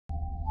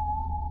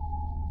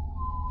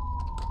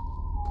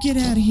Get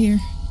out of here.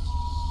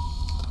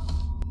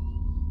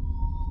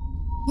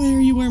 Why are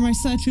you where my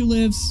statue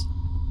lives?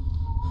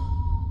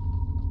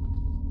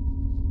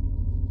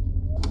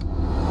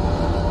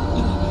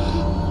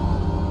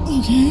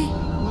 Okay.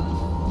 What the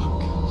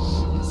fuck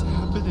is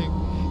happening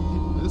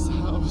in this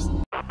house?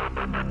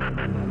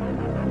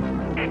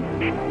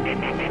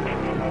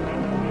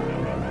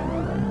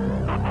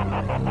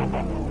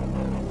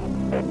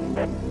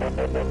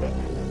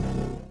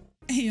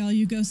 Hey all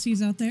you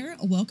ghosties out there,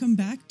 welcome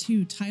back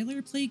to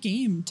Tyler Play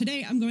Game.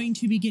 Today I'm going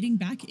to be getting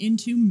back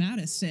into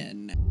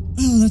MADiSON.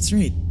 Oh, that's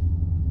right.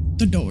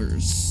 The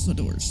doors.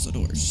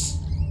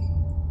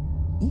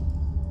 Oh.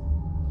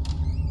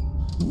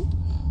 Oh.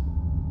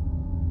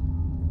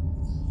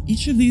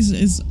 Each of these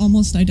is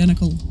almost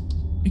identical,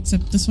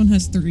 except this one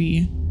has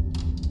 3.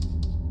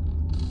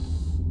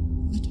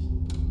 What?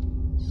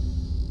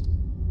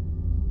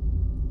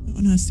 That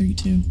one has 3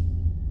 too.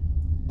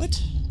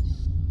 What?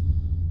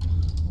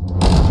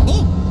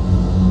 Oh!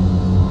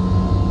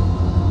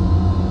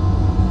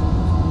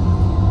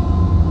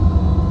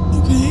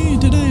 Okay,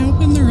 did I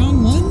open the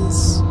wrong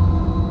ones?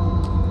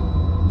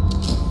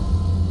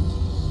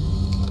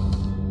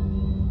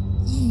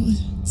 Oh,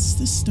 it's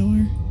this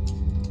door.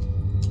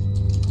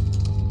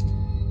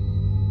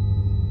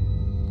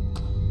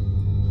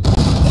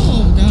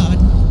 Oh, God.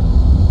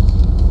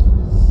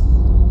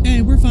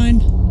 Okay, we're fine.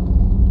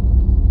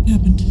 What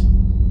happened?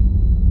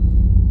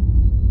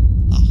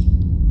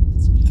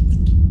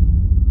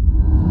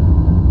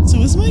 So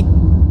is my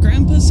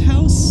grandpa's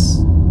house,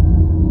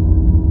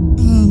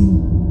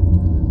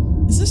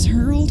 is this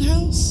her old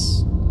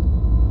house?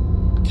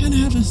 Kind of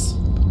have a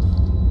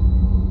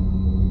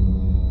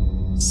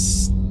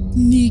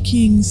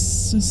sneaking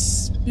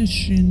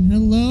suspicion.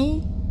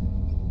 Hello?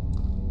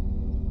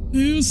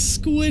 Who's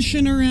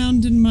squishing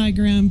around in my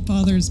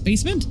grandfather's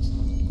basement?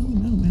 Oh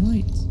no, my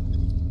lights.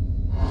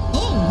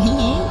 Oh,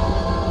 hello.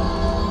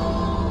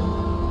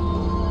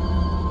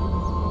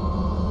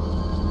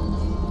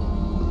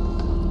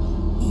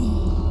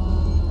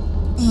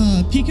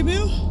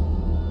 Peekaboo?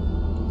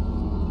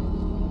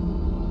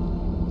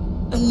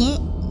 Hello?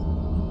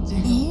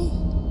 Daniel.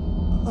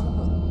 Oh?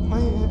 My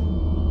head.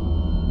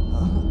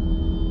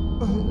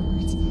 It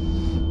hurts.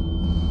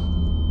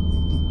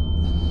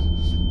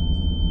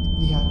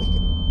 The attic.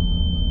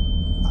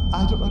 I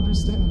don't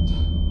understand.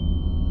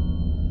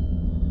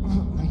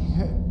 My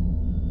head.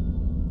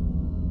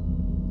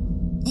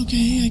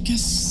 Okay, I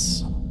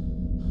guess.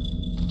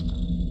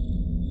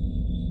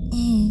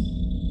 Oh.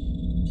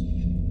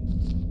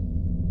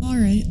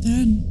 Alright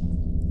then.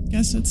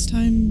 Guess it's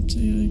time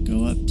to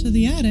go up to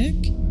the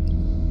attic.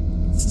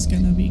 This is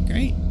gonna be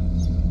great.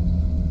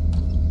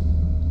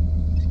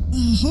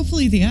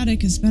 Hopefully the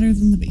attic is better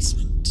than the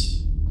basement.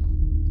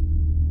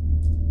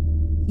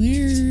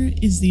 Where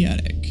is the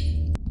attic?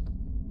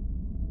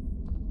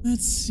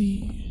 Let's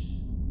see.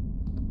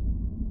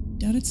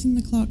 Doubt it's in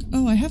the clock.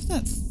 Oh, I have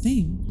that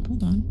thing.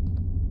 Hold on.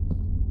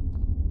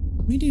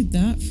 Let me do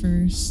that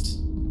first.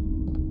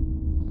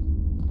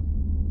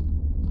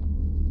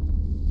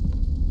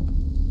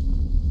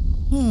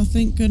 Oh,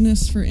 thank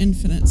goodness for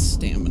infinite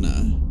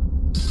stamina.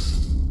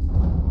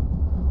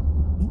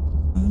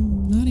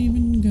 I'm not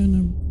even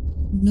gonna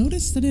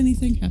notice that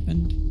anything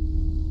happened.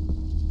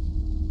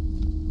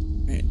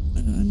 Alright,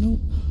 nope.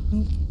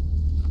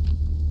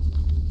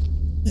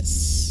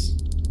 This.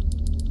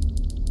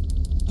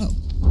 Oh.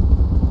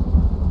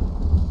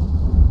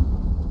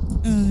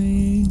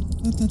 I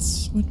thought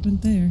that's what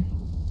went there.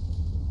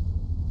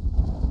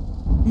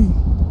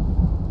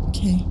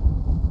 Okay.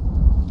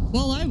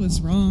 Well, I was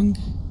wrong.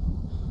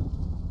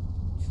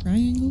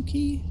 Triangle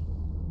key?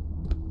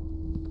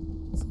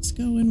 Does this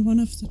go in one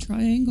of the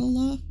triangle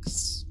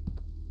locks?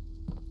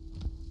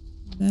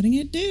 Letting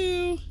it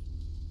do.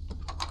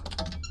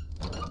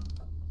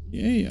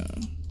 Yeah.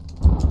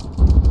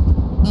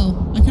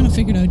 Oh, I kind of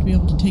figured I'd be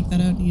able to take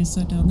that out and use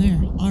that down there.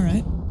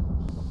 Alright.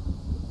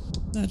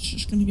 That's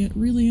just gonna get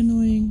really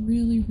annoying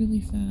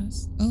really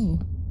fast. Oh.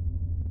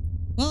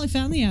 Well, I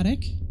found the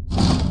attic.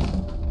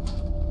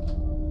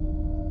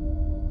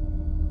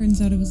 Turns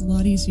out it was a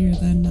lot easier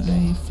than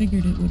I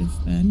figured it would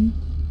have been.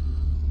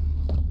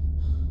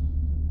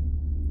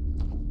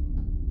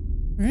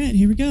 Alright,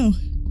 here we go.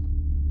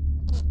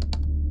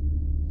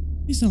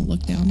 Please don't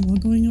look down while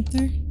going up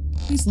there.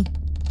 Please look.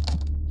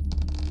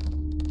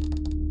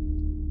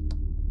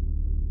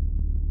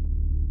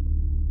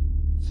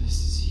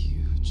 This is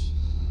huge.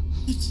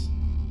 What?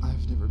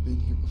 I've never been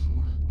here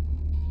before.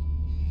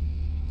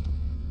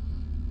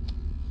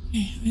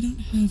 Okay, I don't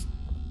have...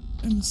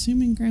 I'm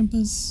assuming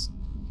Grandpa's...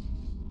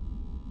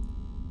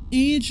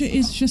 Age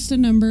is just a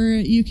number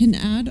you can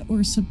add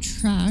or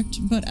subtract,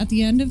 but at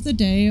the end of the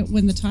day,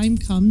 when the time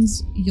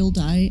comes, you'll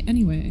die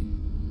anyway.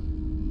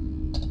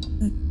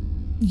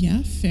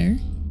 Yeah, fair.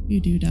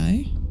 You do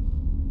die.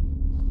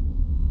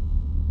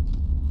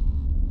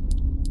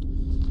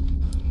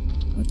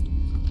 What?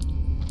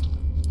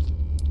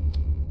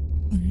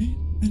 Alright,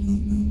 I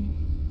don't know.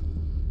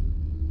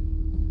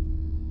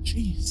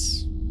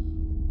 Jeez.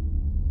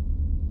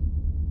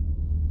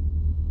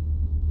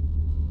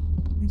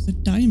 There's a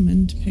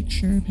diamond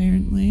picture,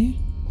 apparently.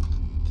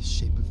 The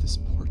shape of this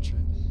portrait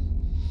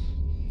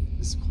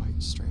is quite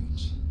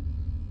strange.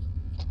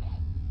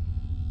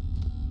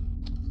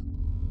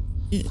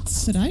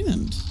 It's a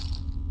diamond.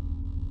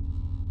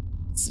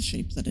 It's the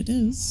shape that it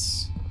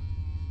is.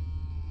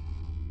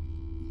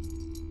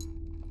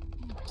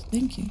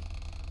 Thank you.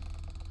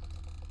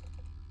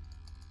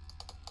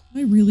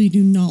 I really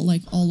do not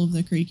like all of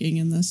the creaking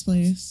in this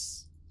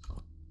place.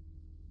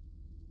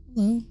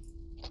 Hello?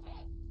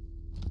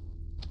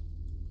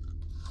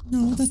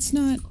 No, that's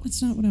not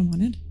what I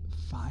wanted.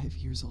 5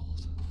 years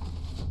old.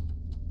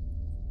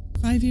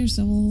 5 years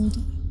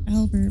old,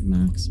 Albert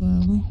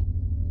Maxwell.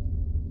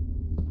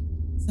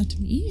 Is that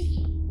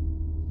me?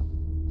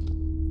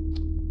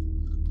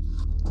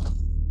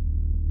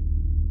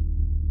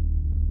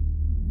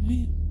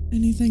 Alright,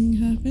 anything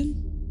happen?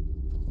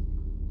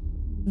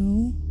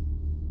 No.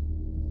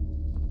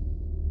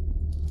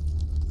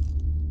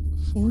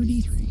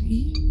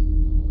 43?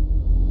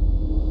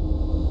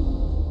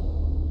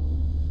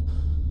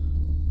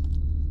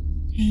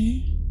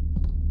 Okay.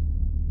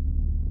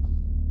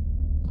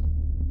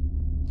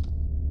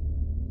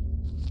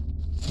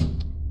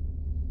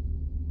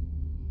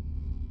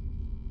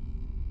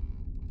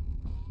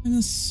 I'm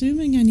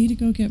assuming I need to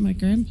go get my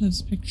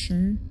grandpa's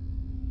picture.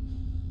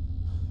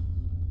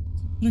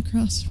 Put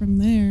across from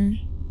there.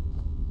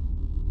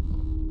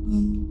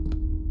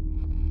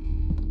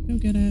 Go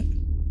get it.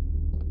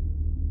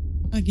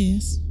 I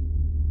guess.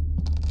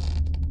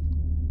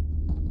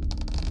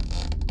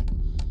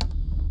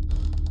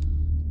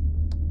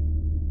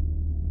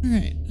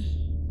 Alright.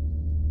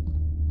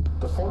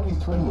 The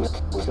 43 was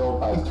killed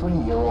by a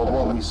 3-year-old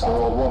woman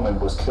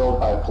was killed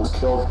by a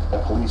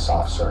police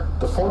officer.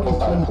 The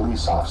 43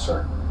 police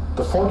officer.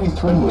 The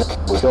 43 was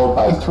killed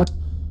by 3.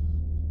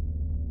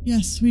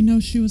 Yes, we know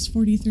she was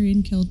 43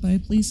 and killed by a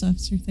police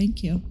officer.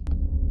 Thank you.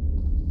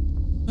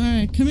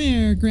 Alright, come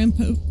here,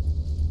 Grandpa.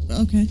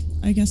 Okay,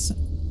 I guess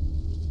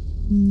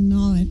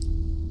not.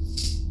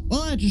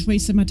 Well, I just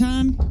wasted my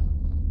time.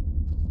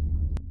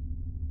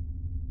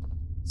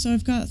 So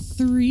I've got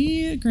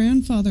 3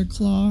 grandfather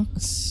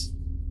clocks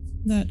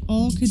that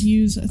all could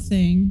use a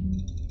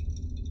thing.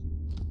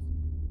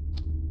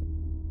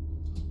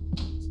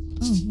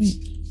 Oh,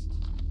 wait.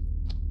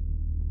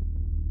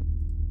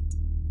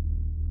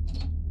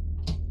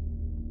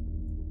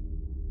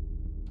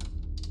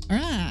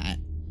 Alright.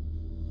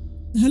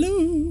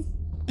 Hello.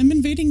 I'm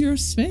invading your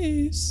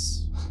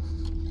space.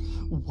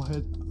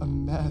 What a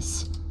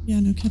mess.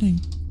 Yeah, no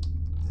kidding.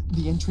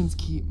 The entrance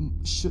key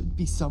should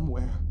be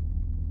somewhere.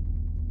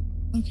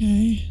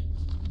 Okay.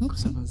 Hope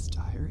so. Grandma's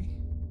diary?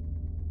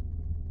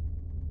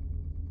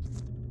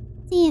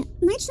 See,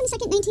 March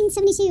 22nd,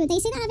 1972. They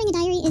say that having a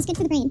diary is good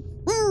for the brain.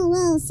 Well,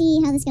 we'll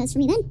see how this goes for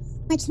me then.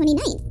 March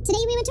 29th.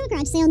 Today we went to a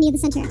garage sale near the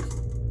center.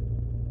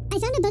 I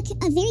found a book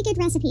of very good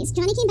recipes.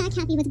 Johnny came back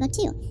happy with the book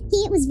too.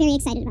 He was very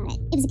excited about it.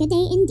 It was a good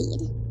day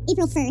indeed.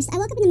 April 1st. I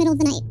woke up in the middle of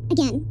the night.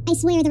 Again, I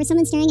swear there was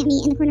someone staring at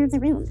me in the corner of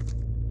the room.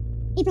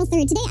 April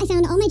 3rd. Today I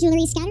found all my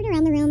jewelry scattered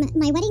around the room,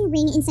 my wedding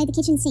ring inside the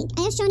kitchen sink.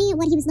 I asked Johnny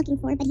what he was looking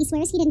for, but he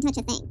swears he didn't touch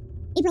a thing.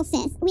 April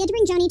 5th. We had to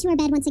bring Johnny to our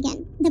bed once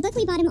again. The book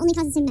we bought him only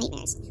causes him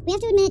nightmares. We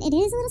have to admit, it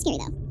is a little scary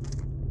though.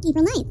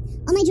 April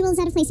 9th. All my jewels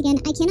out of place again.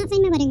 I cannot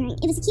find my wedding ring.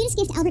 It was the cutest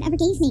gift Albert ever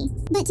gave me.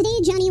 But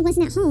today Johnny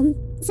wasn't at home.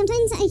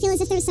 Sometimes I feel as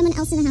if there was someone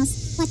else in the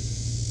house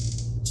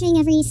watching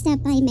every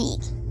step I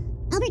make.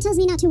 Albert tells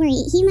me not to worry.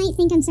 He might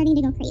think I'm starting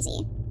to go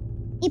crazy.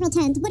 April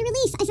 10th. What a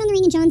relief. I found the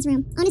ring in John's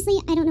room. Honestly,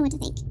 I don't know what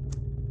to think.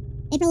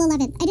 April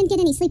 11th. I didn't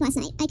get any sleep last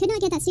night. I could not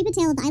get that stupid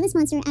tale of the eyeless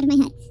monster out of my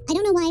head. I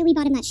don't know why we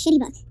bought him that shitty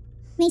book.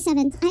 May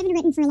 7th. I haven't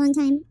written for a long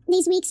time.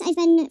 These weeks I've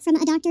been from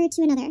a doctor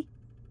to another.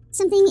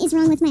 Something is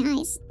wrong with my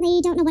eyes.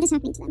 They don't know what is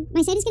happening to them.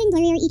 My sight is getting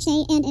blurrier each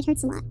day and it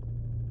hurts a lot.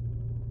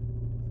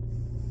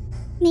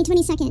 May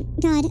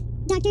 22nd. God.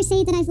 Doctors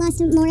say that I've lost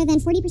more than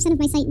 40% of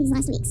my sight these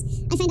last weeks.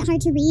 I find it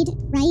hard to read,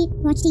 write,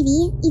 watch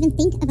TV, even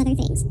think of other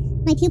things.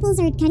 My pupils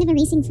are kind of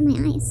erasing from my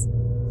eyes.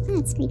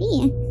 That's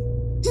creepy.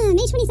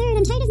 May 23rd,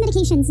 I'm tired of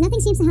medications.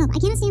 Nothing seems to help. I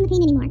cannot stand the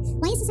pain anymore.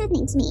 Why is this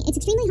happening to me? It's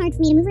extremely hard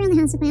for me to move around the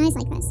house with my eyes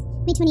like this.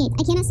 May 28th,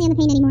 I cannot stand the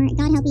pain anymore.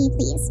 God help me,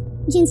 please.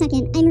 June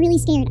 2nd, I'm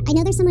really scared. I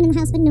know there's someone in the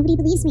house, but nobody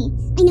believes me.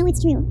 I know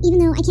it's true. Even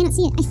though I cannot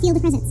see it, I feel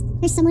the presence.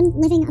 There's someone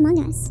living among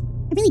us.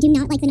 I really do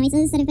not like the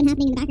noises that have been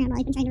happening in the background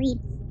while I've been trying to read.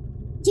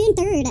 June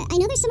 3rd,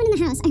 I know there's someone in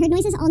the house. I heard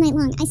noises all night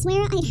long. I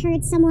swear I'd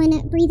heard someone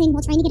breathing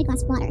while trying to get a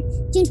glass of water.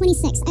 June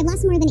 26th, I've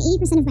lost more than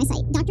 80% of my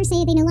sight. Doctors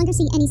say they no longer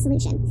see any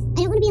solution.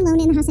 I don't want to be alone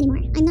in the house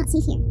anymore. I'm not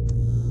safe here.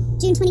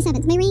 June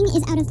 27th, my ring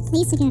is out of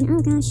place again. Oh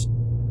gosh.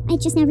 I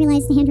just now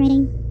realized the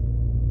handwriting.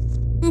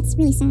 That's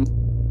really sad.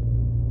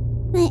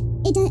 But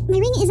my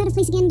ring is out of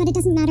place again, but it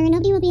doesn't matter.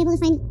 Nobody will be able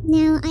to find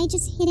now. I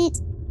just hid it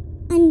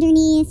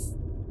underneath.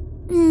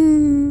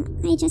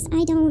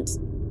 I don't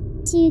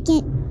to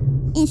get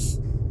if.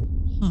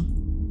 Huh.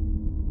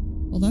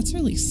 Well, that's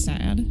really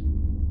sad.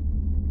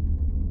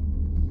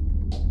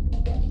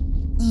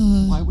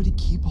 Why would he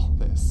keep all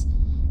this?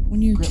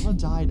 When your Grandma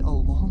died a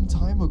long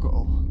time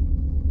ago.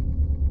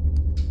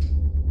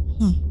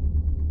 Huh.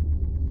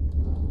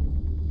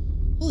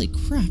 Well, Holy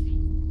crap.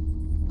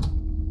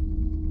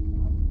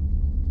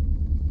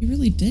 He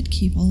really did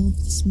keep all of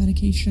this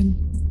medication.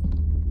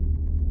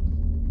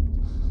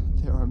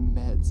 There are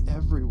meds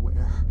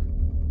everywhere.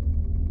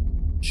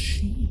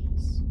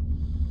 Jeez.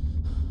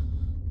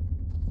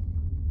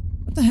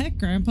 What the heck,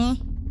 Grandpa?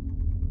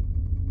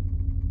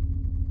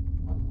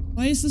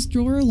 Why is this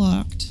drawer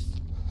locked?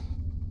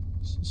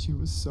 She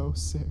was so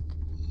sick.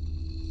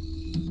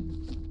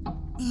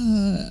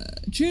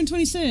 June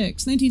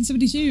 26,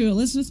 1972,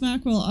 Elizabeth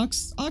Mackwell,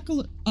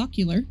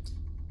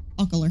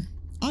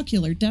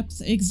 ocular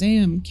depth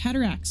exam,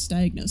 cataracts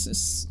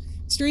diagnosis.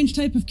 Strange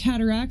type of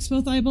cataracts,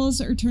 both eyeballs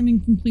are turning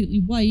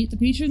completely white. The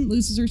patient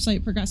loses her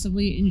sight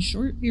progressively in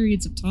short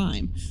periods of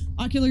time.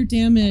 Ocular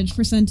damage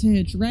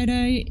percentage, right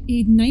eye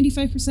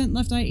 95%,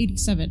 left eye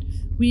 87%.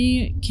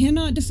 We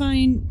cannot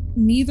define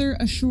neither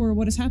assure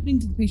what is happening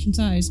to the patient's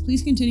eyes.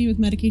 Please continue with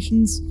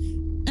medications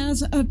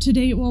as up to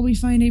date while we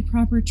find a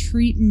proper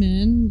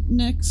treatment.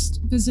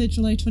 Next visit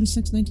July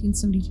 26,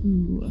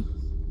 1972.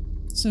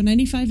 So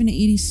 95 and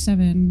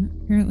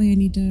 87. Apparently I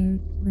need to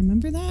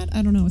remember that?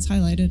 I don't know, it's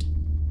highlighted.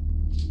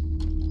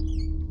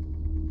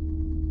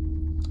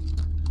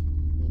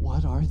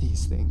 What are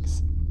these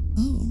things?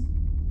 Oh.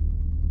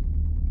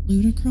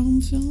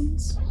 Ludicrome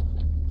films?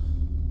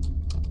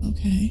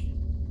 Okay.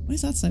 Why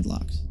is that side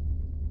locked?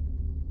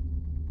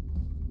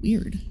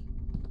 Weird.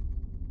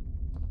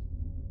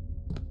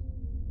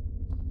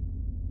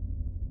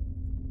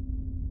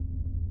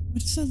 Why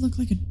does that look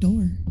like a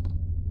door?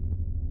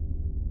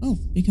 Oh,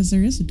 because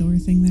there is a door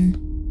thing there.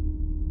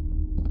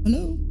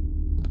 Hello?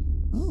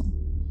 Oh.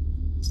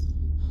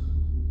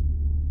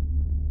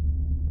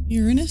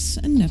 Uranus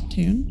and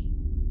Neptune.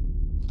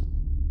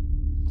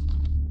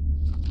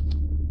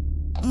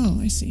 Oh,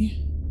 I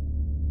see.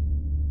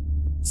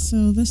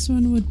 So this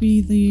one would be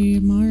the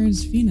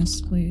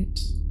Mars-Venus plate.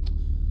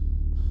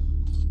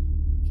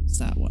 What's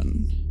that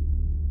one?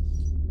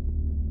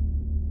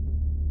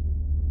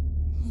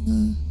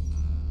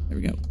 There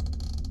we go.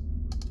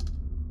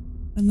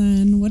 And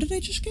then, what did I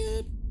just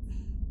get?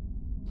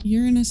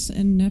 Uranus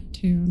and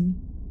Neptune.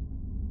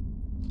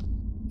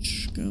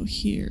 Let's go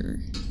here.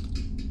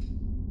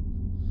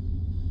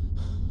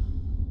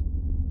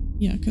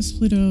 Yeah, because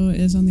Pluto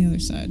is on the other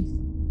side.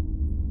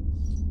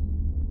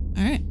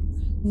 Alright.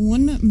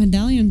 One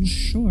medallion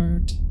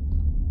short.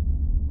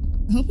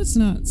 I hope it's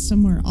not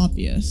somewhere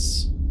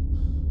obvious.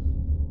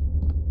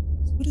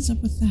 What is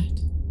up with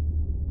that?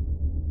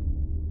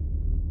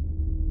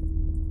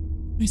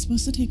 Am I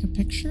supposed to take a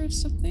picture of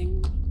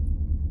something?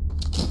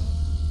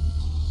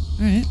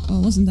 Alright, well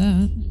it wasn't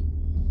that.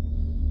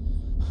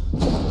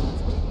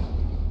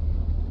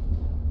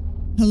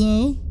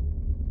 Hello?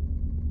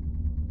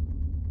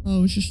 Oh,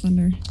 it was just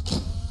thunder.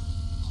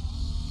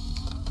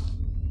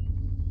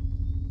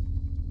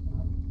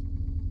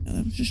 Yeah,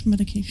 that was just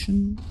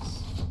medication.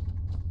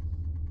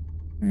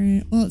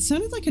 Alright, well it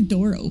sounded like a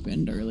door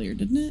opened earlier,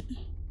 didn't it?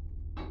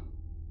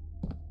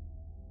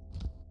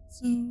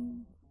 So...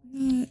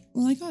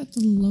 I got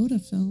the Loda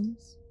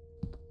films.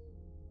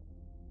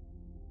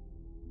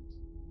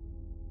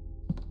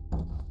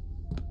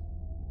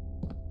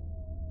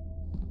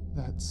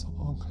 That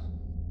song.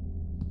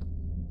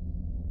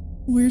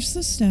 Where's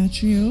the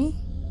statue?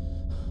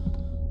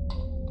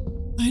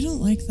 I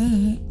don't like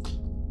that.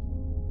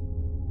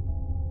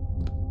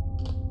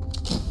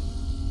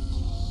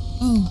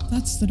 Oh,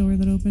 that's the door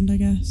that opened, I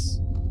guess.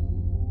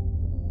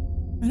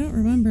 I don't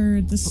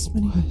remember this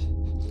many. What?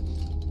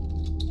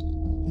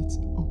 It's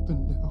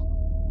open now.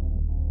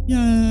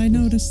 Yeah, I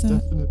noticed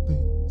that. Definitely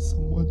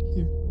someone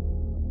here.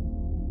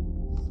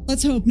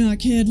 Let's hope not,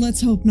 kid.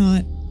 Let's hope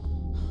not.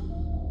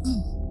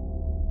 Oh.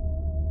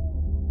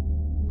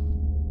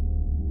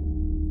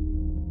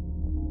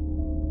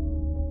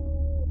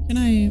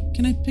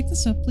 Can I pick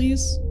this up,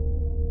 please?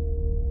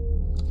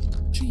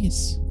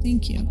 Jeez,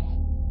 thank you.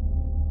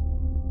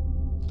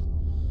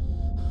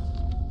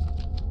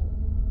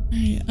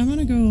 Alright, I'm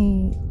gonna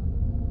go...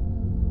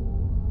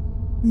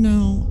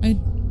 No, I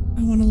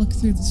want to look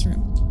through this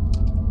room.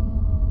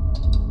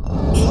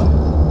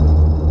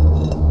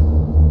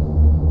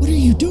 What are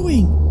you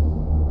doing?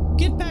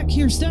 Get back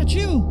here,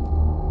 statue!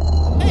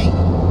 Hey!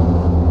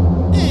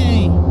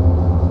 Hey!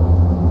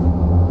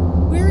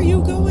 Where are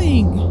you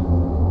going?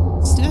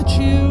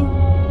 Statue!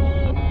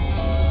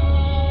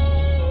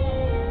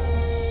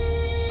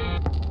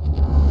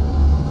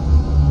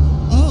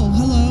 Oh,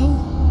 hello.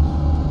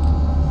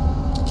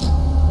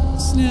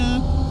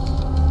 Snap.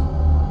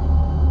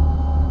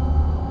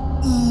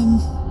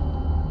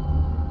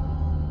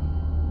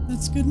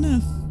 That's good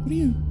enough.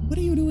 What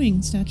are you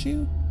doing,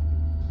 statue?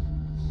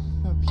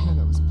 That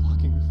piano is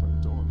blocking the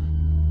front door.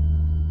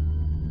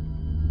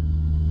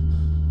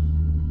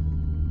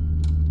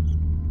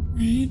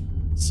 Right,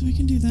 so we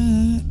can do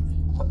that.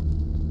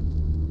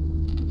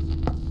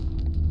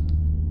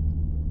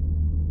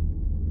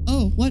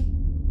 Oh, what?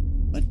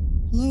 What?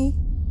 Hello?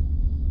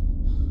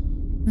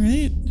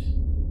 Right?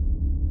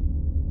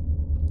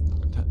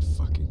 That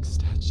fucking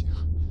statue.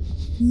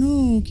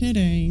 No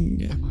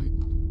kidding. Am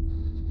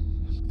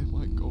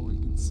I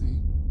going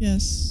insane?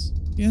 Yes,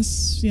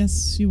 Yes,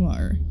 yes, you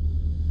are.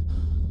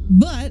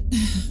 But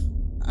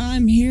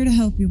I'm here to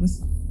help you with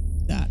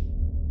that.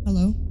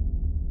 Hello?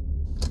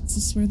 Is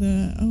this where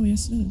the... Oh,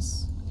 yes, it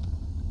is.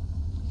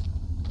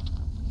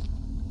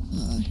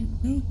 Here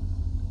we go.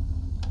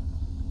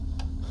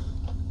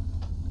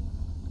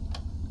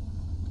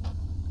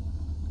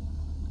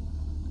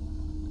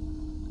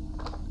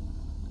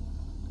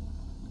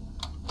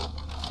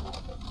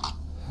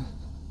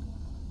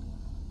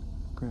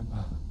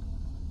 Grandpa.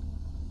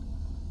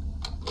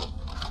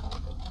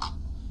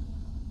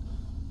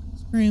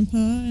 It's Grandpa,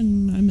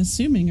 and I'm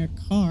assuming a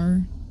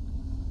car.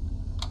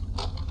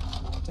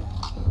 Dad.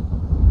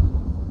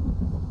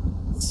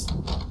 It's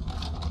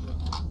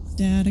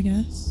Dad, I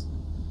guess.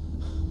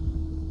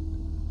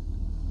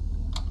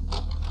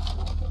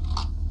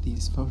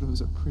 These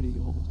photos are pretty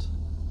old.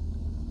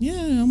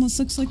 Yeah, it almost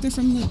looks like they're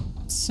from the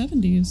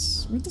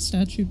 70s. Where'd the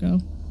statue go?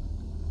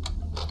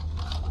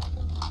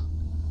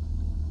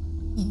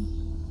 Oh.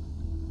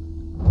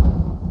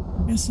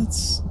 Guess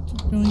that's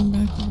going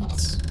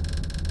backwards.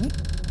 What?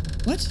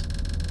 What?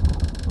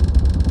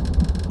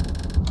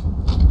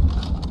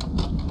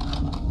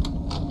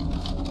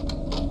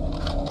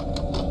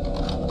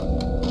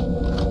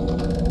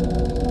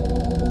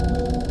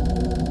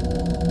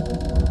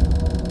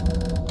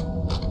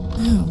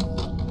 Ow.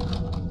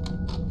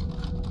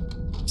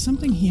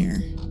 Something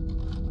here.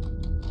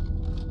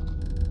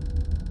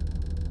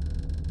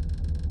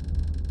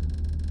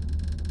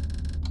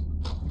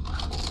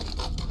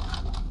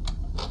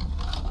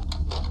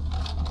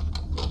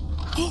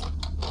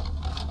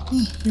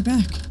 Oh, you're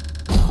back.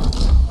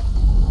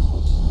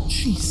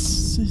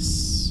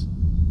 Jesus.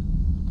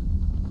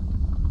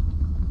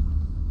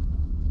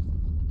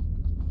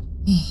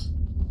 Oh.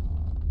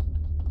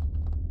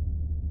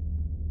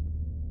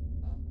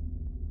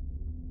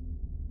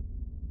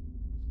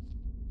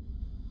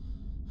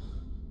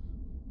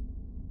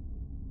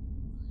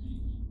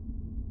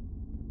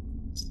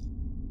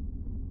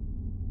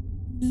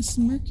 Venus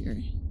and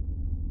Mercury.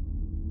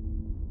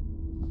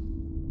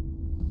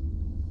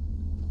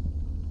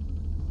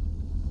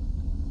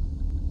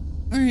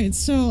 Alright,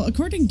 so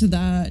according to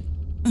that,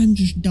 I'm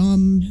just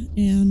dumb,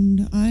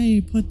 and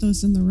I put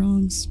those in the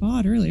wrong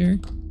spot earlier.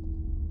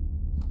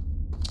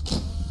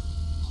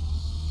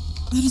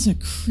 That is a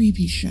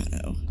creepy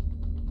shadow.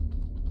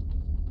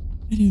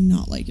 I do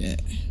not like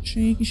it.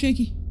 Shaky,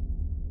 shaky.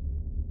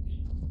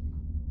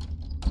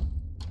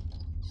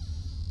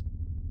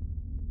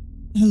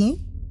 Hello?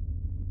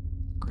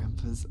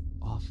 Grandpa's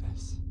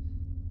office.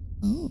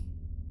 Oh.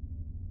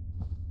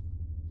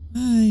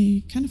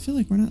 I kind of feel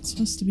like we're not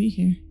supposed to be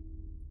here.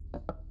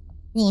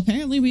 Well,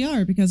 apparently we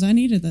are, because I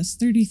needed this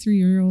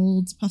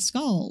 33-year-old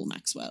Pascal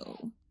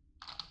Maxwell.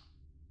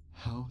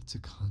 How to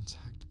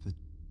contact the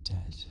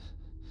dead.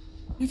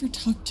 You ever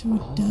talked to a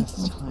All dead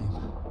this one? time,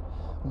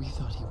 we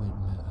thought he went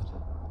mad.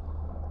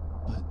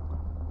 But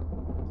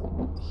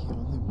he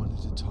only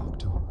wanted to talk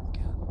to her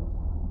again.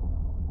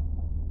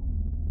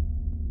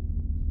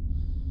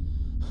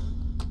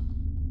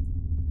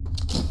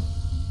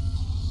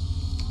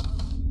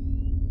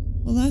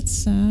 Well, that's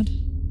sad.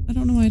 I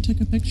don't know why I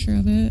took a picture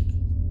of it.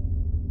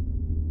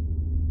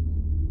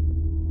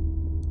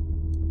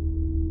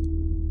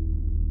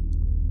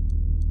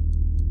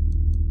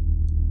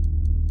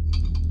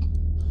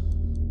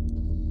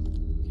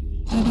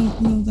 I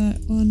don't know that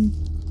one.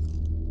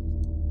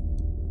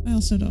 I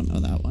also don't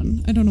know that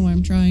one. I don't know why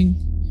I'm trying.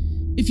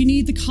 If you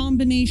need the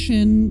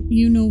combination,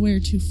 you know where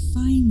to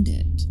find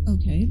it.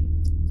 Okay.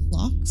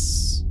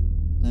 Clocks,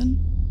 then?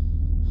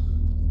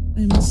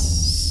 I'm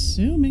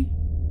assuming.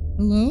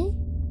 Hello?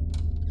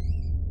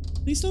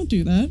 Please don't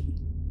do that.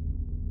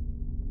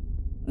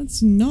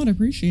 That's not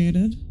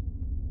appreciated.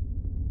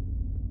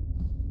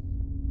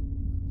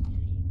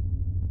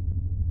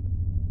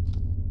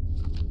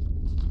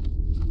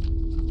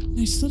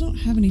 I still don't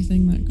have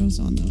anything that goes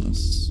on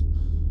those.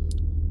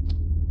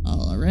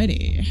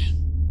 Alrighty.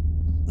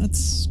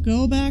 Let's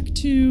go back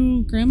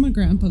to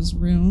Grandpa's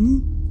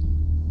room.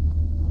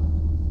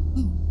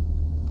 Oh.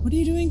 What are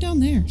you doing down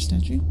there,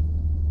 statue?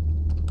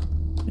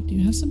 Do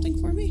you have something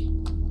for me?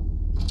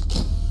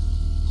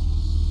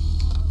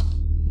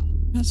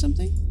 Have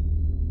something?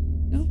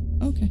 No?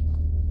 Okay.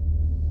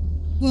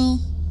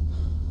 Well,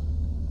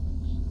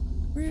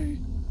 where?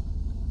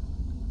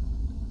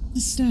 The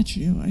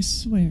statue, I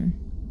swear.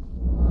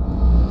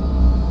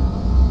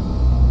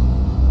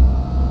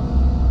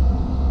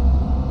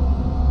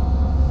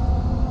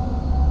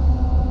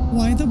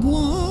 Why the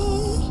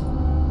bois?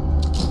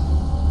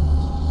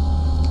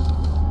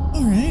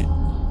 Alright.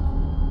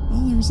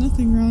 Well, there's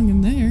nothing wrong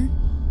in there.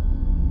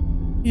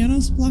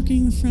 Piano's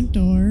blocking the front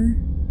door.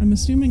 I'm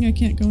assuming I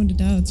can't go into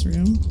Dad's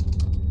room.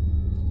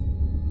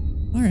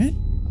 Alright.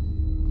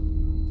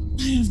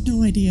 I have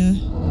no idea.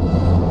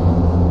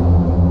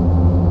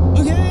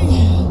 Okay.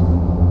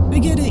 I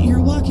get it, you're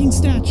a walking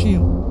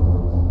statue.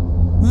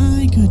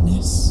 My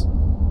goodness.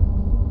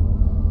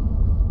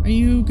 Are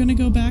you gonna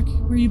go back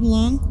where you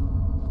belong?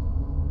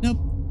 Nope.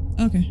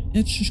 Okay,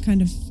 it's just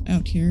kind of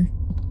out here,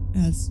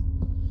 as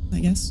I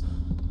guess.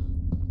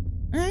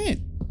 Alright.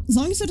 As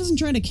long as it doesn't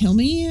try to kill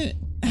me,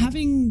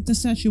 having the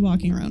statue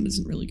walking around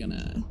isn't really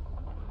gonna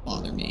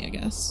bother me, I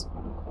guess.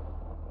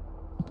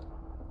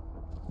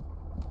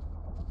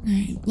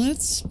 Alright,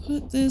 let's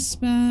put this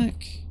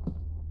back.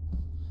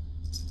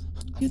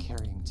 I'm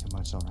carrying too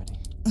much already.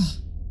 Ugh.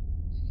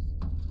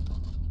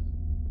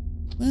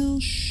 Well,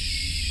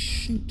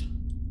 shoot.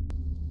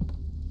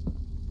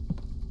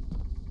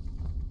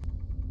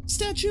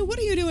 Statue, what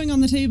are you doing on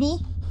the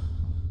table?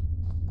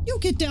 You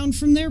get down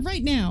from there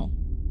right now.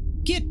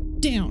 Get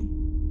down.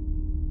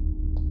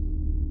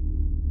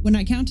 When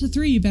I count to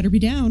 3, you better be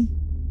down.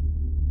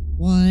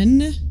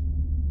 1,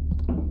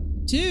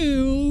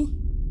 2,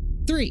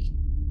 3.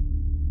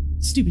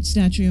 Stupid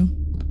statue.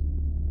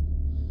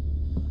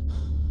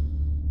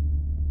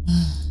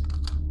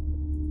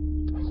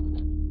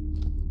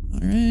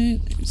 Alright,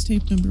 there's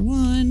tape number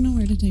 1.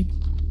 Where to tape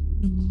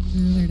number...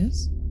 There it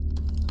is.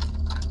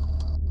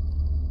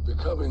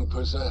 Becoming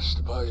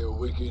possessed by a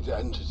wicked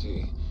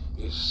entity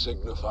is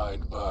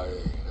signified by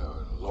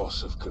a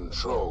loss of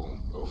control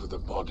over the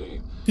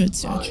body, Good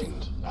statue.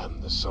 mind,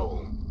 and the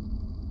soul.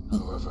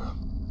 However,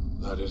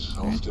 that is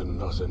often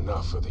not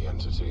enough for the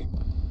entity.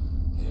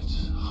 It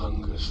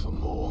hungers for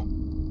more.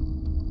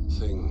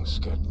 Things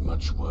get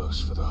much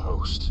worse for the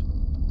host.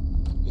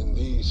 In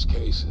these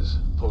cases,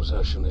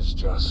 possession is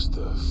just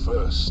the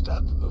first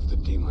step of the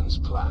demon's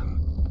plan.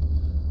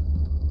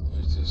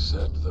 It is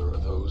said there are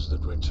those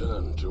that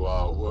return to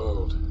our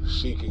world,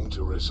 seeking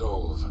to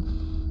resolve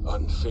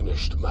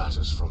unfinished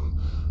matters from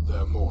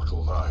their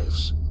mortal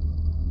lives.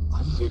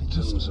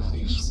 Victims of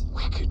these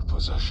wicked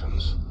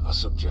possessions are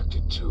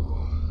subjected to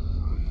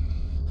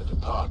a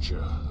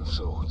departure of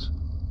sorts.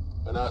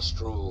 An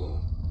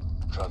astral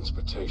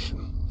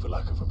transportation, for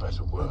lack of a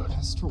better word. An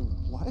astral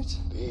what?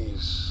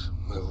 These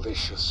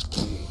malicious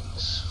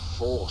beings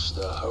force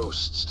their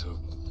hosts to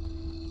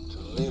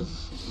live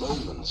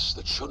moments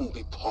that shouldn't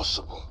be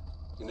possible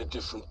in a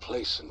different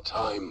place and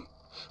time,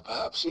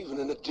 perhaps even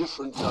in a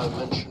different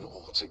dimension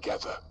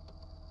altogether.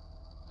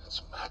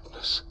 It's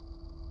madness.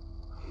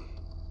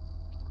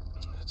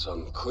 It's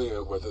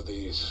unclear whether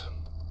these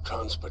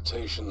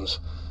transportations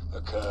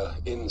occur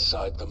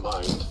inside the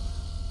mind,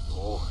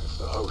 or if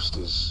the host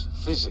is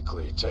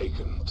physically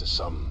taken to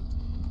some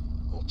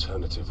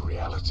alternative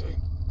reality.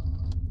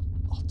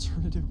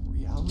 Alternative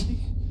reality?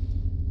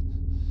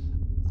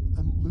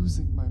 I'm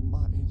losing my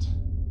mind.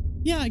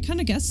 Yeah, I kind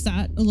of guessed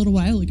that a little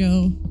while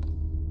ago.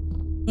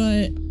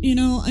 But, you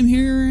know, I'm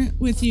here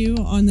with you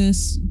on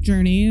this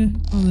journey,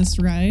 on this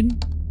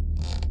ride.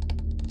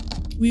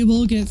 We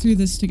will get through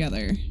this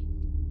together.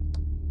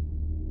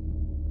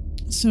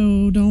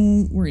 So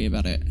don't worry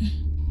about it.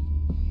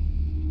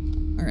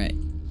 Alright.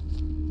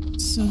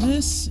 So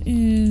this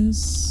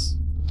is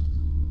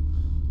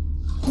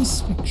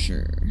this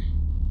picture.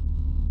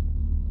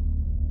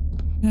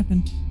 What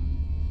happened?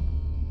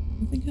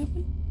 Nothing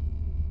happened?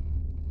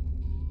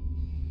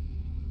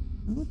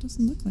 Oh, it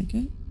doesn't look like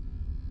it.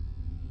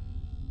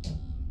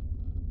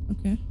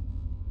 Okay.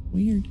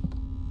 Weird.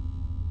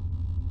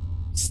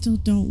 Still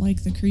don't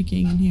like the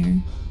creaking in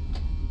here.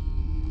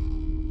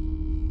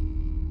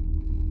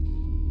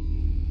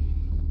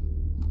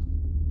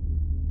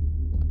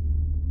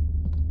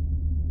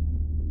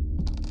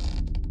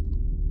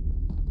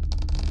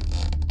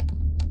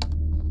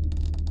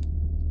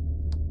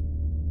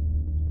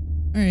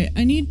 Alright,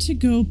 I need to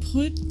go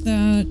put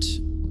that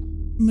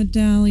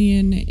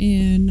medallion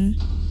in.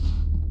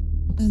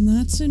 And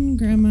that's in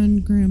Grandma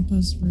and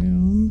Grandpa's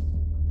room.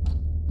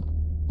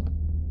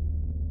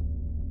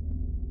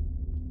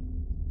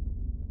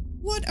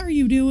 What are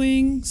you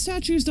doing?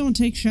 Statues don't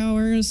take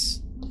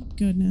showers.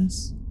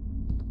 Goodness.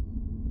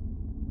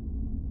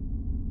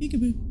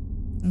 Peekaboo.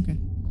 Okay.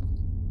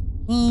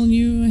 Well,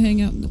 you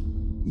hang out in the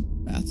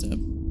bathtub.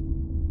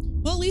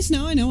 Well, at least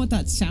now I know what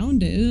that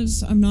sound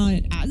is. I'm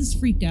not as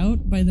freaked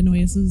out by the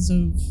noises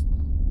of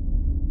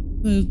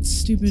the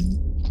stupid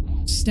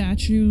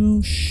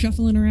statue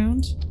shuffling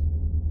around.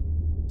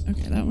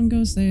 Okay, that one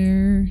goes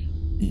there.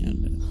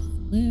 And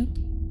flip.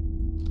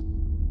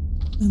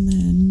 And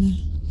then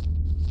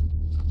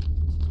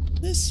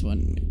this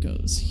one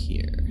goes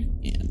here.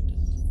 And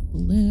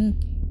flip.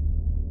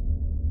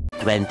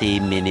 20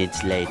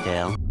 minutes later.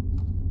 I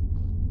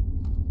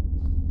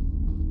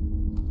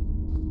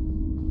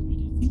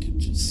think I'm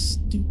just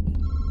stupid.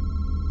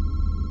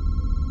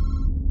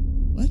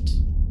 What?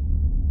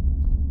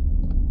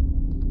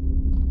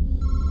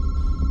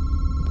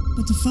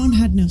 But the phone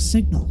had no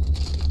signal.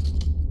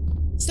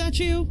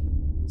 Statue!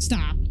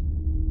 Stop.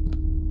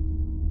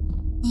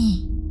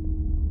 Oh.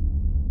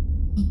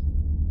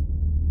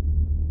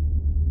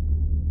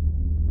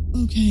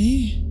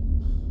 Okay.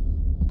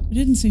 I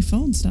didn't say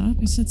phone stop,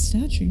 I said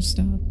statue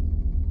stop.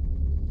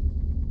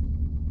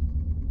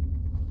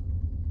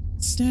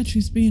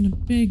 Statue's being a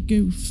big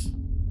goof.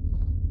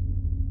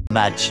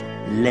 Much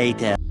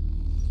later.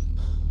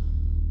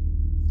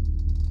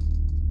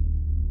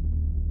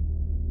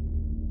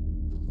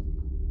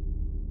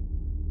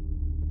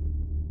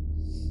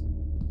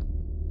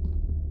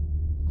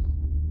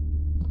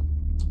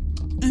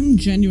 I'm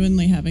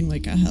genuinely having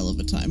like a hell of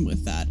a time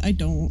with that. I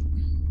don't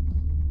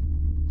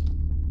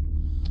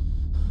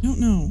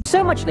know.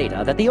 So much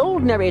later that the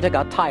old narrator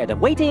got tired of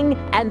waiting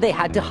and they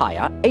had to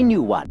hire a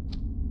new one.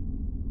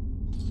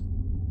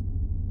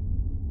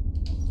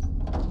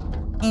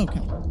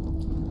 Okay.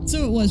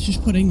 So it was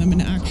just putting them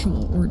in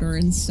actual order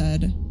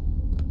instead.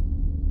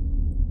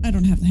 I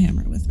don't have the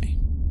hammer with me.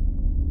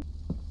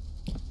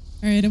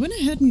 Alright, I went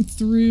ahead and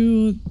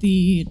threw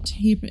the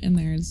tape in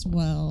there as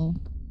well.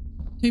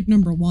 Tape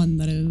number 1,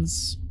 that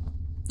is.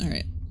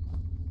 Alright.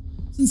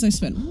 Since I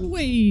spent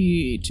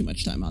way too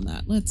much time on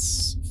that,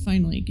 let's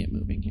finally get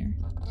moving here.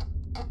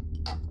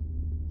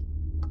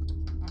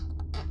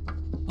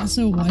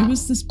 Also, why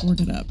was this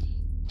boarded up?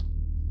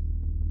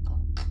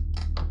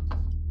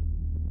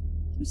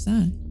 Who's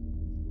that?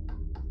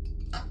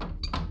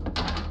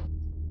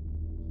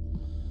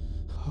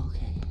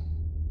 Okay.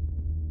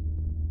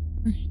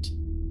 Alright.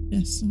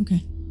 Yes,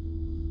 okay.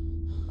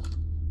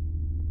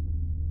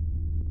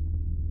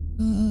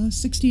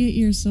 68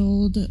 years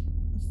old.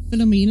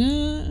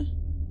 Philomena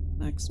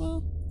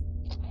Maxwell?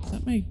 Is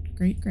that my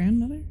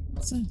great-grandmother?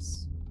 What's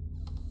this?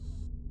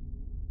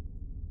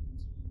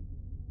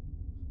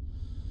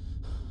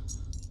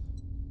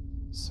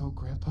 So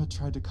Grandpa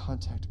tried to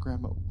contact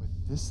Grandma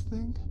with this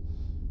thing?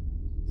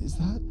 Is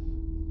that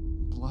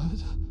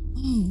blood?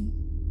 Oh.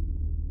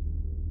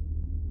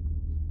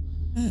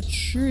 That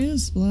sure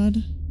is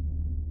blood.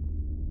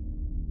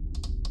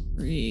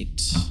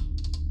 Great.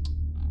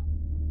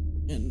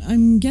 And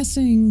I'm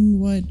guessing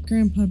what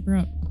Grandpa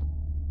brought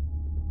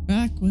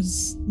back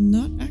was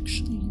not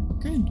actually your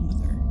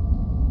grandmother.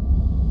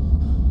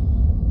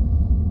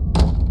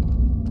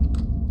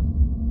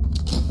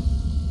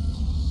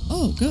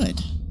 Oh,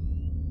 good.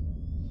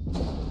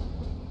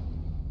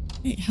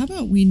 Hey, how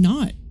about we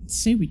not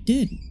say we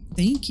did?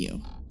 Thank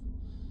you.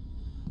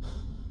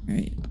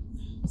 Alright,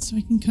 so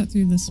I can cut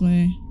through this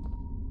way.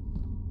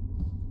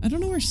 I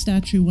don't know where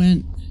statue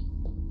went.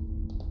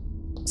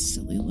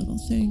 Silly little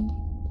thing.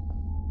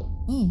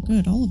 Oh,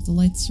 good. All of the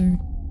lights are...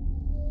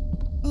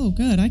 Oh,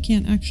 good. I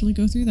can't actually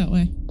go through that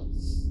way.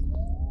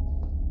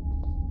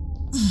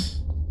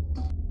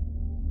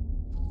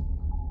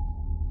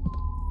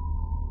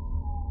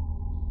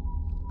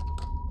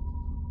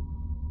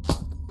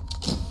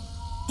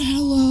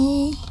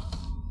 Hello?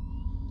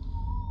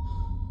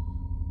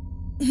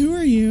 Who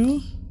are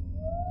you?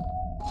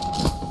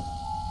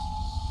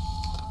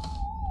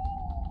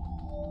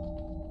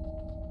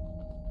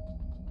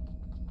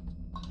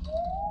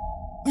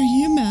 Are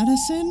you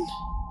MADiSON?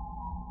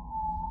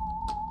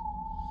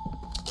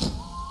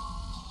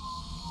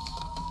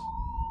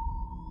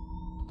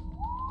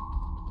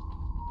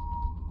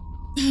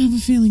 I have a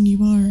feeling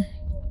you are.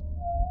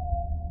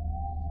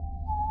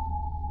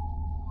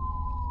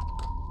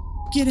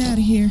 Get out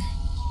of here.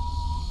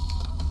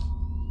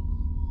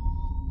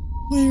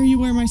 Why are you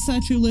where my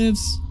statue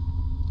lives?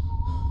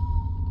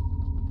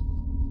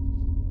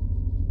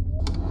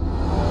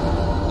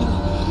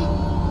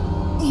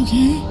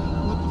 Okay.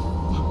 What the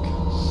fuck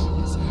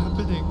is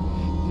happening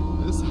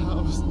in this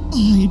house?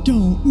 I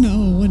don't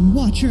know, and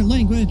watch your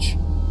language.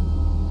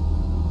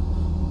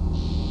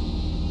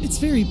 It's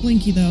very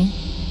blinky, though.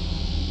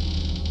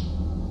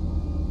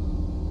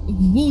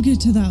 We'll get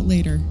to that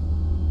later.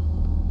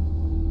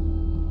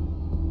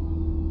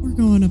 We're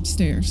going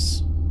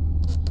upstairs.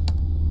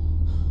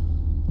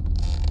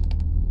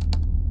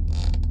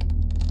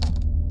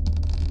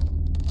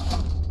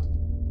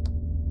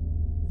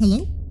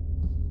 Hello?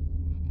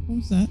 What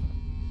was that?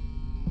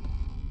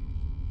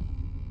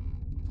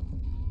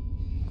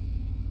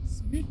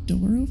 Is there a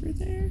door over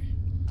there?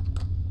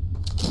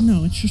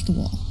 No, it's just a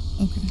wall.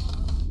 Okay.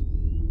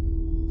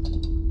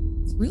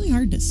 It's really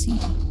hard to see.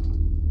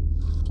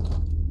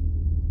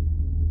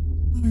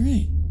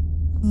 Alright.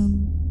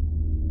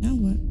 Now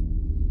what?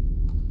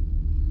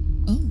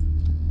 Oh.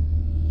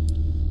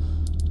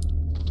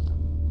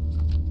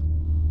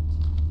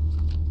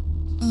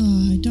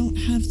 I don't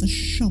have the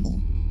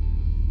shovel.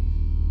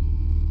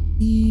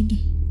 Need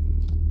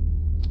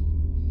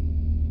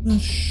the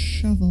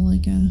shovel, I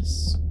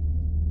guess.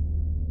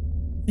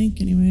 I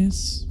think,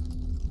 anyways.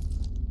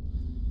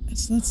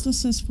 So that still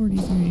says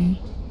 43.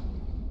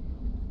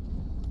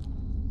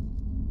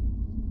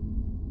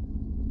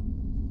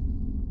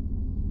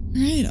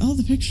 Alright, all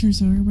the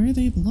pictures are where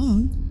they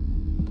belong.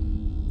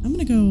 I'm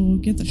gonna go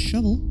get the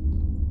shovel.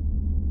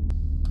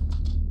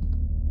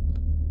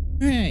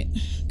 Alright,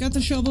 got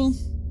the shovel.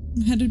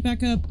 I'm headed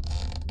back up.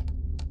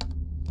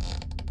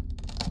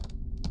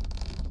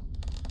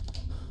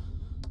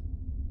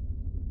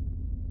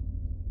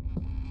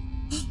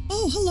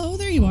 Oh, hello,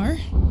 there you are.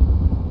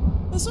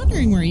 I was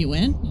wondering where you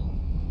went.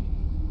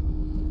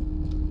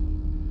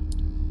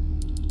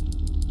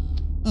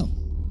 Oh.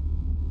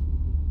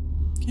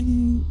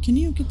 Can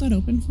you get that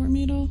open for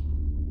me at all?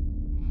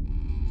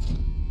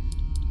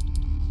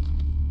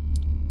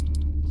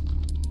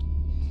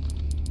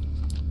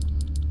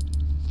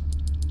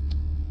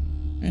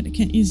 Alright, I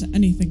can't use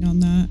anything on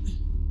that. What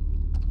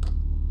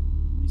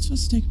am I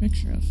supposed to take a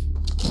picture of?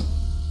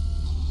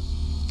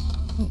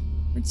 Oh,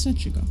 where'd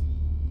statue go?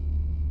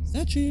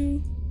 Statue.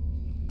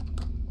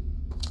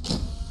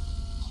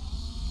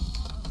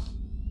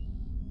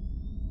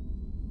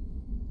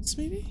 This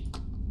maybe?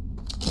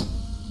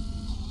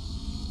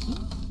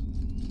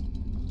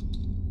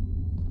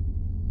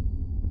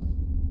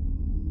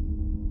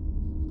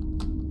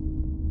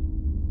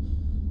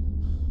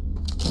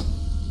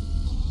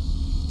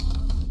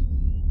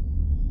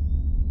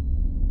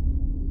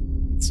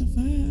 So 5,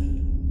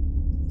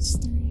 that's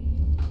 3.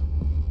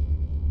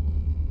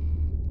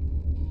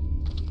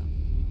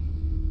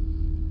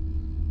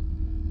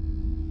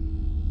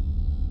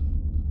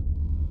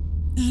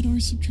 Add or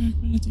subtract,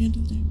 but at the end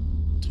of the day,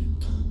 time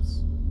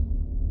comes.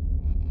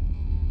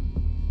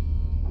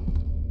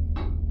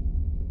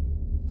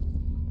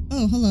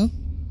 Oh, hello.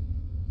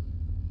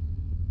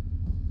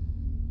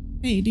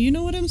 Hey, do you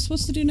know what I'm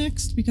supposed to do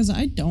next? Because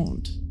I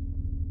don't.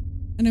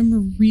 And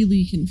I'm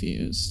really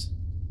confused.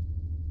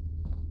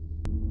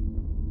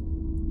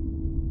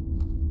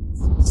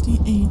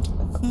 68,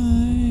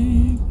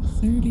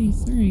 5,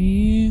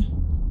 33,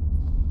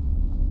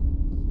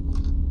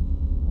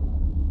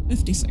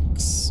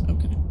 56.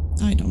 Okay.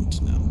 I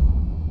don't know.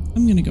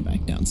 I'm gonna go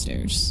back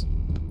downstairs.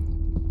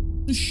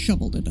 The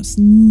shovel did us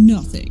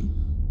nothing.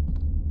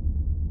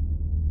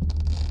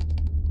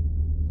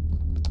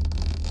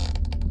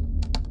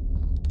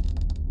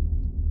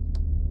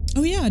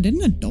 Oh yeah,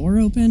 didn't a door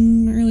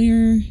open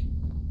earlier?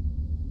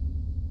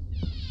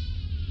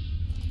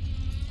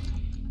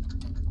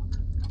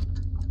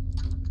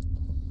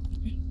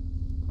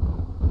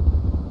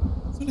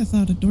 I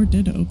thought a door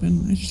did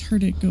open. I just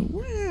heard it go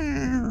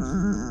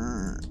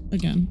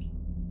again.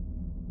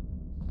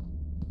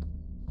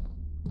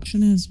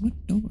 Question is, what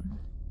door?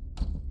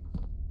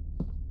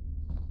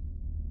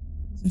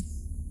 I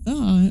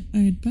thought I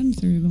had been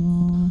through them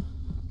all.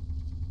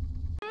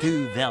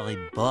 2 very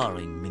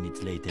boring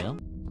minutes later.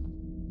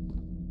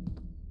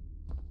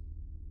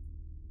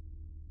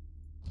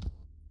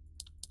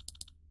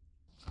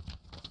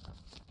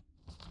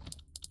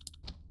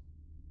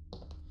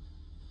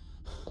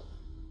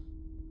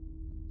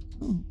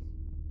 Oh.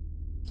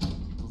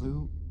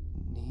 Blue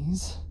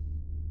knees?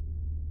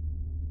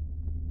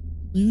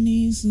 Blue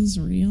knees is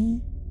real?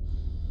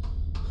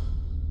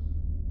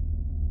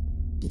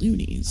 Blue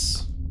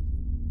knees.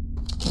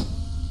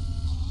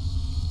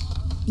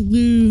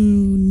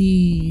 Blue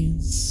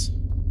knees.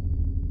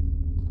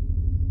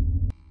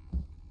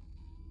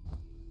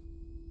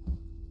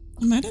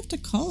 I might have to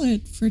call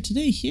it for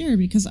today here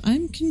because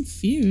I'm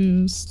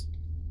confused.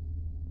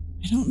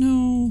 I don't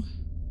know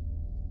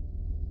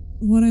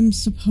what I'm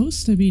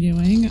supposed to be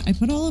doing. I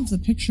put all of the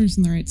pictures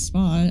in the right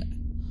spot.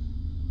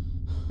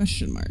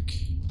 Question mark.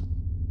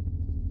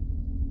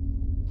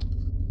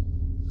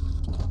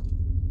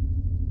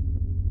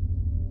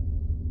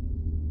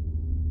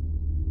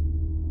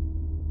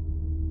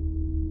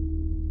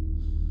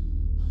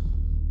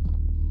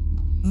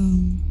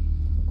 Um,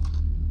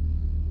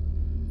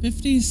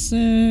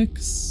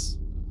 56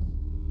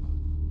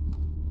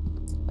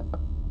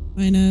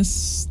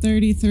 minus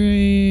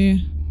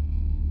 33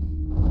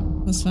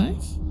 plus 5?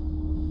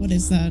 What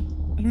is that?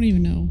 I don't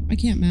even know. I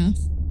can't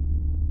math.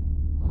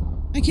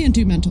 I can't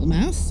do mental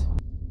math.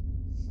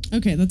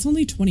 Okay, that's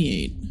only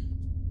 28.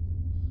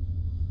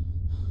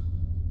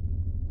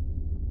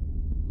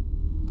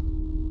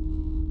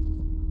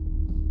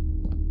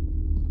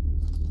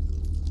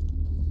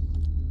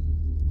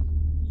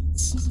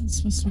 This isn't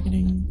supposed to be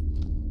getting...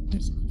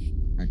 There's a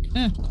question mark.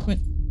 Ah, quit.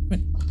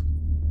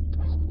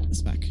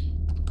 This back.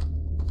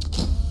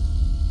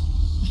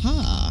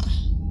 Aha!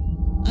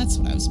 That's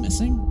what I was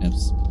missing.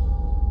 Oops.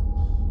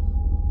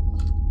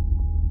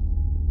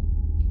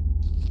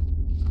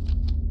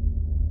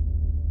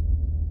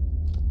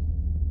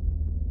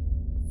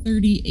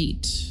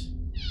 $38.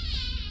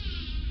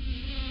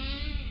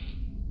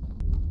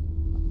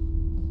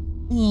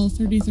 Well,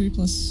 33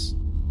 plus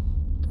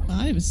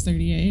 5 is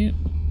 38.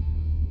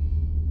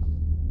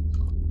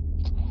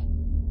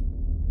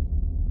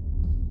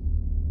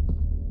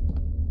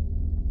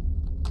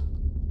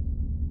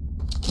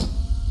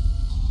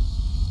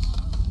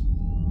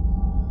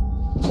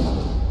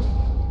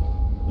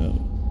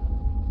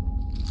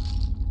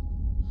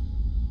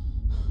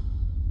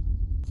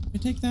 I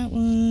take that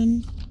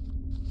one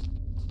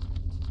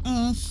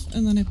off,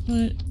 and then I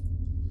put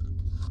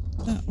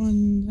that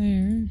one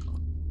there.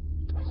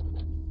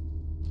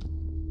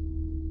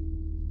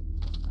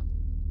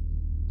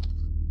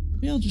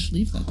 Maybe I'll just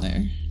leave that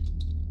there.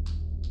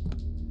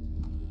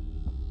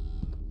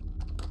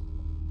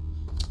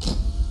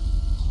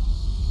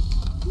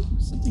 Ooh,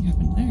 something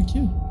happened there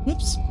too.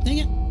 Whoops, dang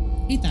it.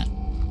 Hate that.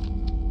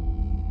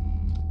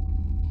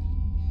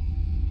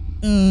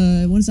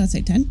 What does that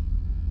say, 10?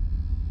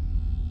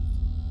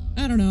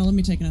 I don't know, let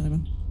me take another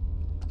one.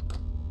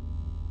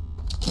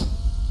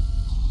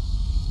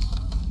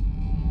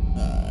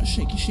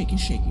 Shaky, shaky,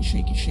 shaky,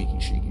 shaky, shaky,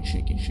 shaky,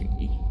 shaky,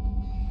 shaky.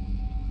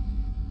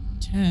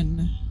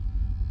 10.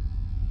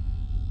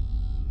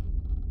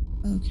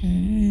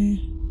 Okay.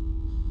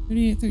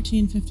 38,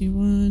 13,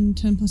 51.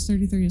 10 plus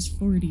 33 is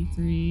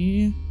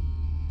 43.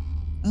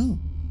 Oh.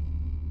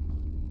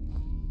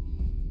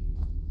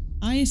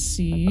 I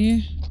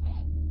see.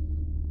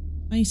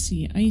 I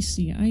see.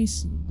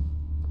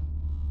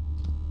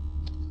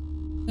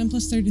 10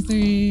 plus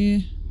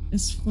 33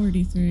 is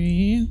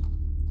 43.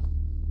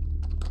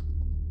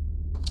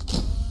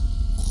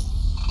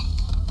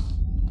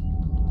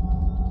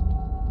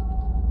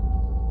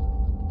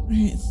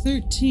 Alright,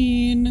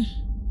 13.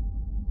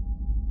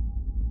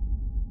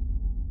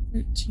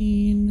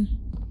 13.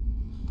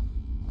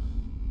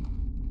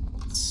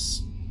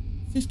 It's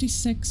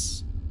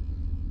 56.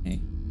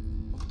 Okay.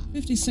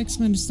 56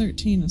 minus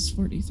 13 is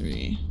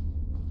 43.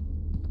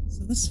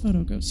 So this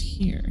photo goes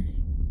here.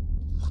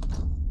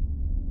 Okay.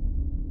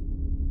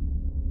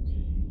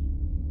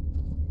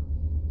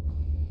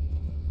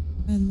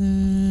 And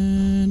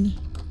then...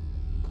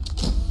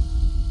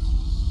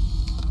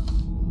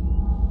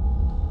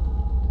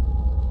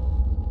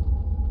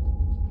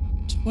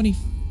 $25.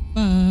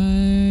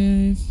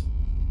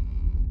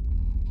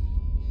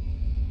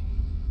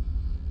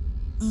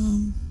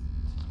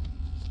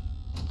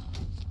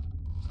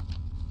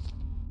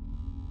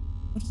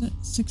 What is it?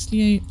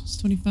 68 plus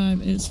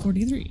 25 is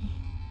 43.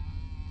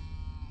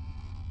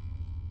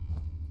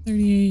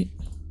 38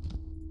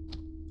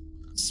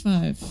 plus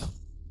 5.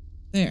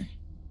 There.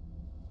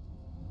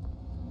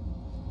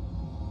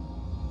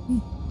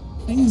 Ooh,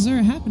 things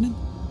are happening.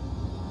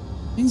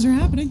 Things are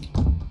happening.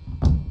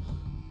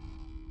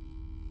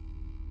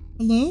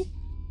 Hello?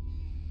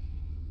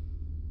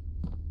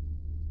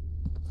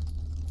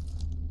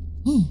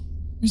 Oh,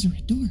 there's a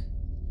red door.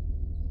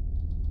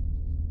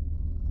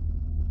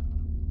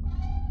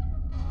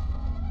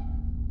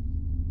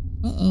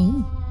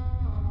 Uh-oh.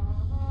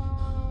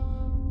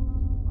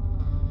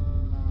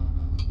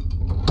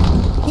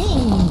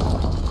 Oh!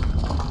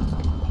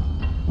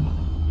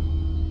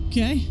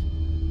 Okay.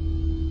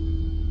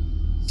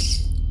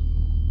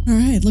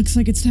 Alright, looks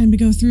like it's time to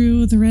go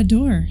through the red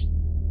door.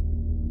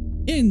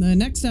 In the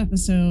next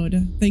episode.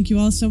 Thank you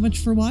all so much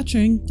for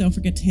watching. Don't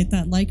forget to hit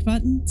that like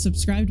button,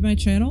 subscribe to my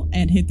channel,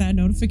 and hit that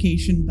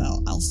notification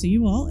bell. I'll see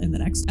you all in the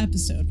next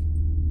episode.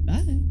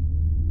 Bye.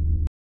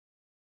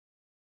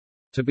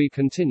 To be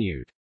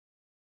continued.